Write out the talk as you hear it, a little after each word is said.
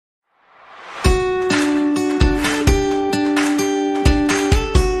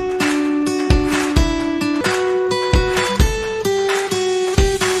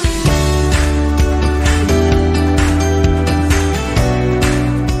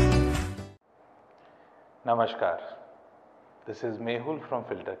Namaskar, this is Mehul from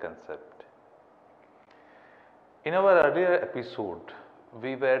Filterconcept. In our earlier episode,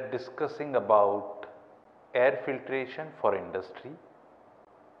 we were discussing about air filtration for industry.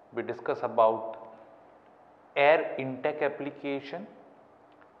 We discussed about air intake application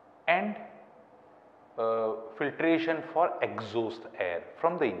and filtration for exhaust air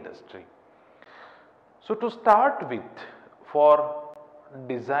from the industry. So to start with, for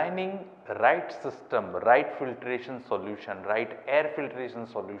designing right system, right filtration solution, right air filtration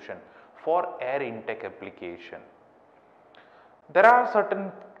solution for air intake application, there are certain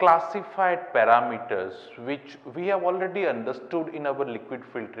classified parameters which we have already understood in our liquid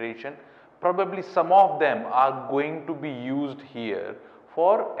filtration. Probably some of them are going to be used here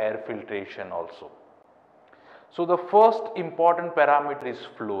for air filtration also. So the first important parameter is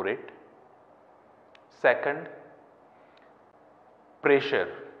flow rate. Second, pressure.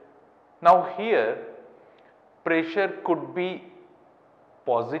 Now here pressure could be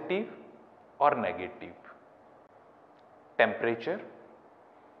positive or negative. Temperature,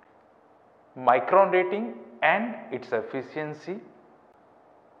 micron rating and its efficiency,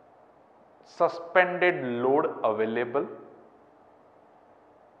 suspended load available.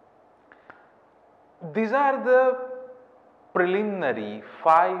 These are the preliminary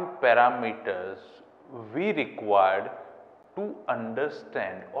 5 parameters we required to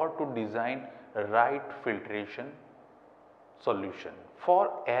understand or to design right filtration solution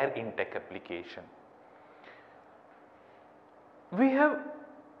for air intake application. We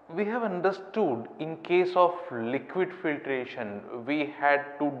have understood in case of liquid filtration we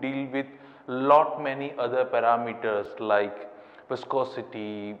had to deal with lot many other parameters like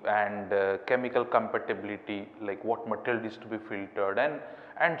viscosity and chemical compatibility, like what material is to be filtered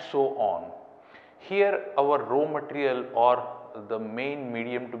and so on. Here our raw material or the main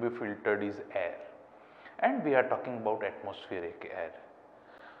medium to be filtered is air, and we are talking about atmospheric air.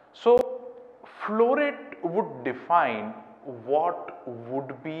 So flow rate would define what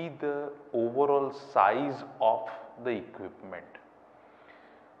would be the overall size of the equipment.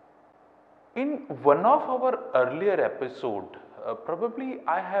 In one of our earlier episode, probably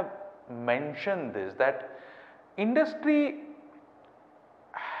I have mentioned this, that industry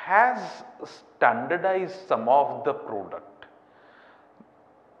has standardized some of the product,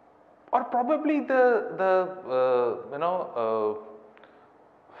 or probably the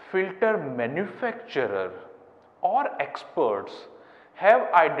filter manufacturer or experts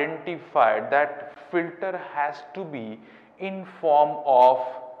have identified that filter has to be in form of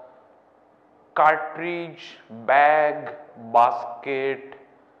cartridge, bag, basket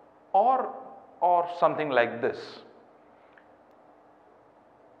or something like this.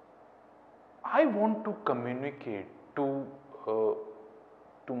 I want to communicate to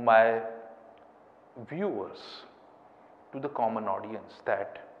my viewers, to the common audience,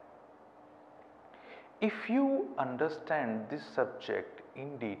 that if you understand this subject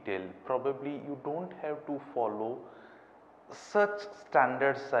in detail, probably you don't have to follow such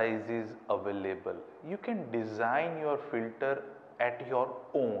standard sizes available. You can design your filter at your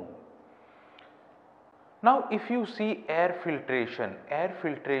own. Now if you see air filtration,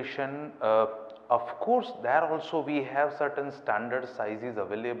 of course there also we have certain standard sizes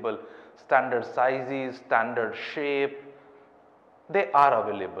available, standard sizes, standard shape, they are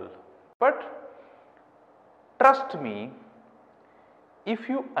available. But trust me, if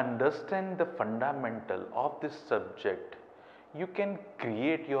you understand the fundamental of this subject, you can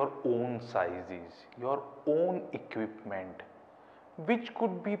create your own sizes, your own equipment, which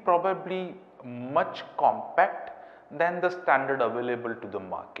could be probably much compact than the standard available to the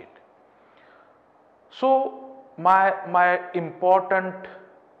market. So my important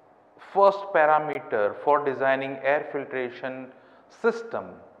first parameter for designing air filtration system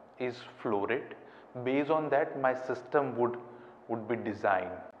is flow rate. Based on that, my system would be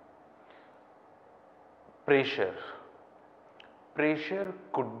designed. Pressure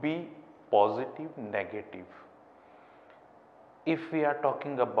could be positive, negative. If we are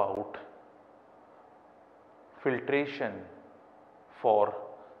talking about filtration for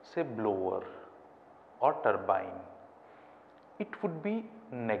say blower or turbine, it would be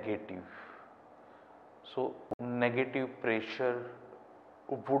negative. So negative pressure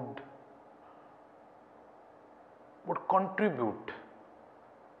would contribute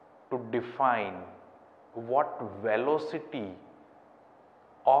to define what velocity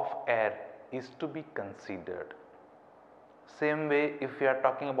of air is to be considered. Same way, if we are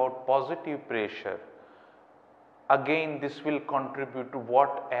talking about positive pressure, again this will contribute to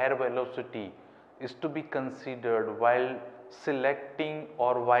what air velocity is to be considered while selecting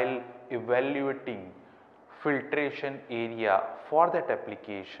or while evaluating filtration area for that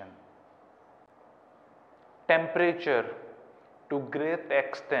application. Temperature, to great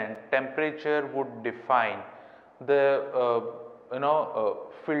extent, temperature would define the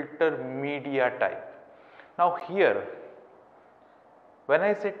filter media type. Now here, when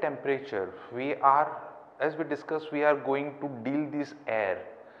I say temperature, we are, as we discussed, we are going to deal this air,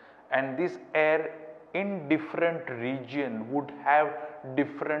 and this air in different region would have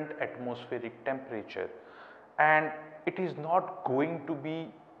different atmospheric temperature, and it is not going to be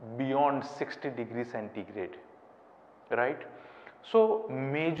beyond 60 degrees centigrade, right. So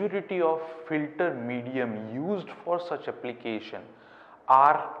majority of filter medium used for such application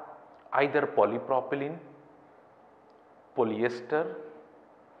are either polypropylene, polyester,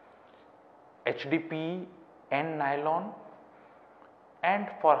 HDPE and nylon, and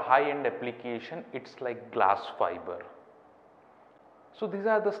for high end application it's like glass fiber. So these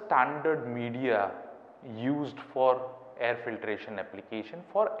are the standard media used for air filtration application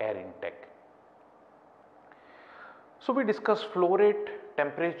for air intake. So we discussed flow rate,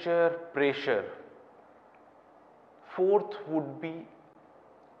 temperature, pressure. Fourth would be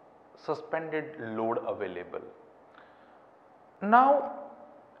suspended load available. Now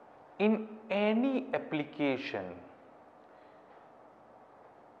in any application,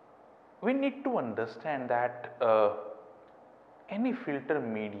 we need to understand that any filter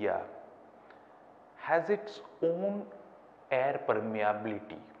media has its own air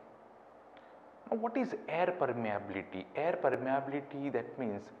permeability. Now what is air permeability? Air permeability, that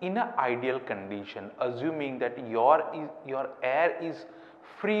means in an ideal condition, assuming that your air is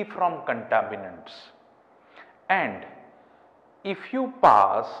free from contaminants, and if you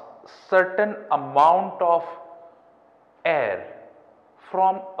pass certain amount of air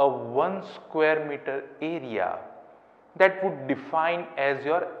from a 1 square meter area, that would define as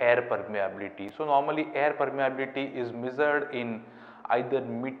your air permeability. So normally air permeability is measured in either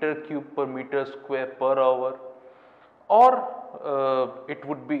meter cube per meter square per hour, or it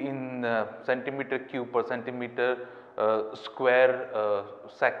would be in centimeter cube per centimeter square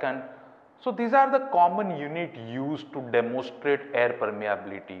second. So these are the common unit used to demonstrate air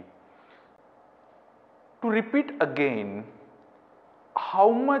permeability. To repeat again,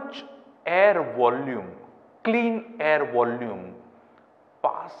 how much air volume, clean air volume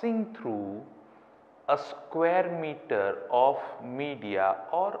passing through a square meter of media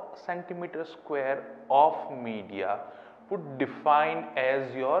or centimeter square of media would define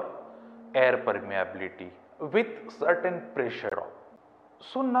as your air permeability with certain pressure drop.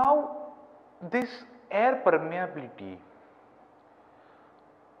 So now this air permeability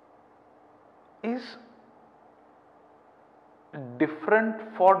is different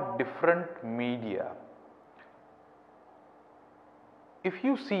for different media. If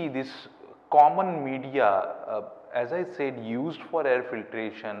you see this common media, as I said, used for air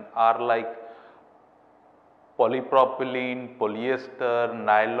filtration are like polypropylene, polyester,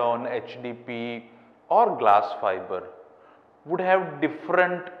 nylon, HDPE or glass fiber, would have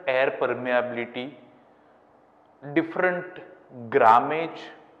different air permeability, different grammage,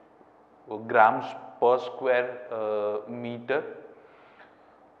 grams per square meter,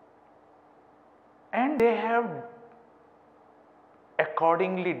 and they have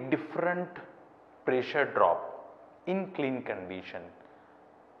accordingly different pressure drop in clean condition.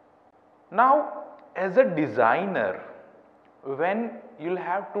 Now as a designer, when you'll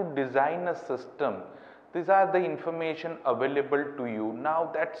have to design a system, these are the information available to you.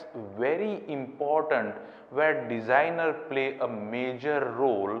 Now that's very important, where designer play a major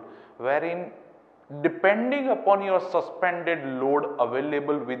role, wherein depending upon your suspended load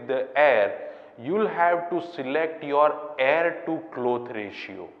available with the air, you'll have to select your air to cloth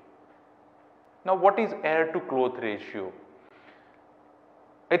ratio. Now what is air to cloth ratio?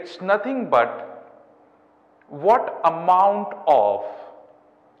 It's nothing but what amount of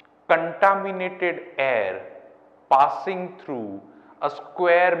contaminated air passing through a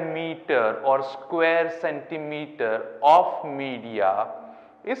square meter or square centimeter of media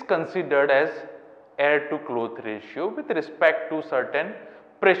is considered as air to cloth ratio with respect to certain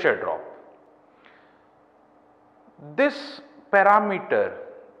pressure drop. This parameter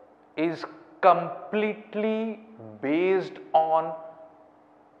is completely based on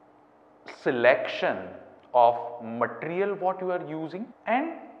selection of material what you are using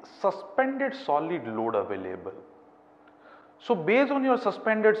and suspended solid load available. So based on your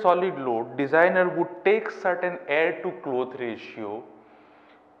suspended solid load, designer would take certain air to cloth ratio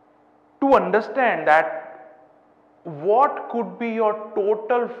to understand that what could be your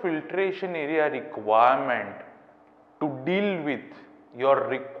total filtration area requirement to deal with your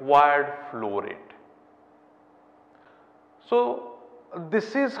required flow rate. So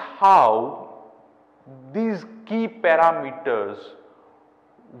this is how these key parameters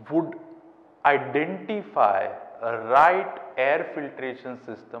would identify a right air filtration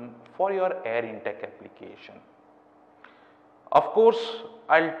system for your air intake application. Of course,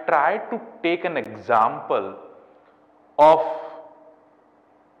 I'll try to take an example of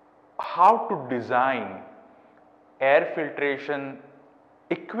how to design air filtration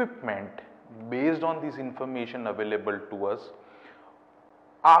equipment based on this information available to us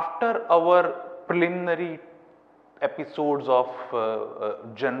after our preliminary episodes of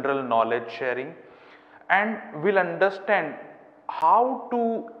general knowledge sharing, and we'll understand how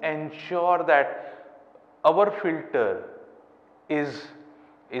to ensure that our filter is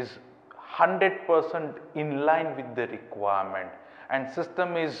 100% in line with the requirement and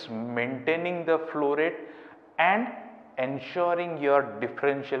system is maintaining the flow rate and ensuring your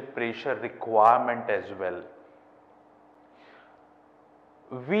differential pressure requirement as well.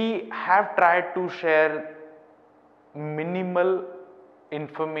 We have tried to share minimal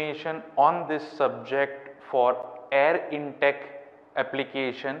information on this subject for air intake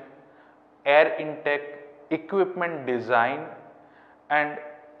application, air intake equipment design, and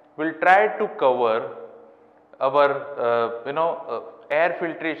we'll try to cover our air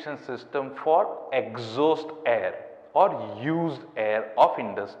filtration system for exhaust air or used air of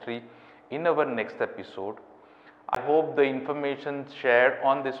industry in our next episode. I hope the information shared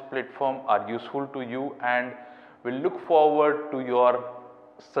on this platform are useful to you, and we look forward to your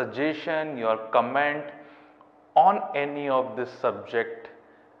suggestion, your comment on any of this subject.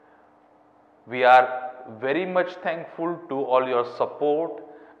 We are very much thankful to all your support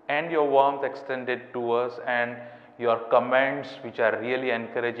and your warmth extended to us and your comments, which are really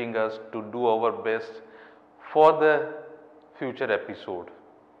encouraging us to do our best for the future episode.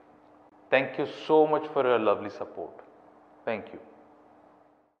 Thank you so much for your lovely support. Thank you.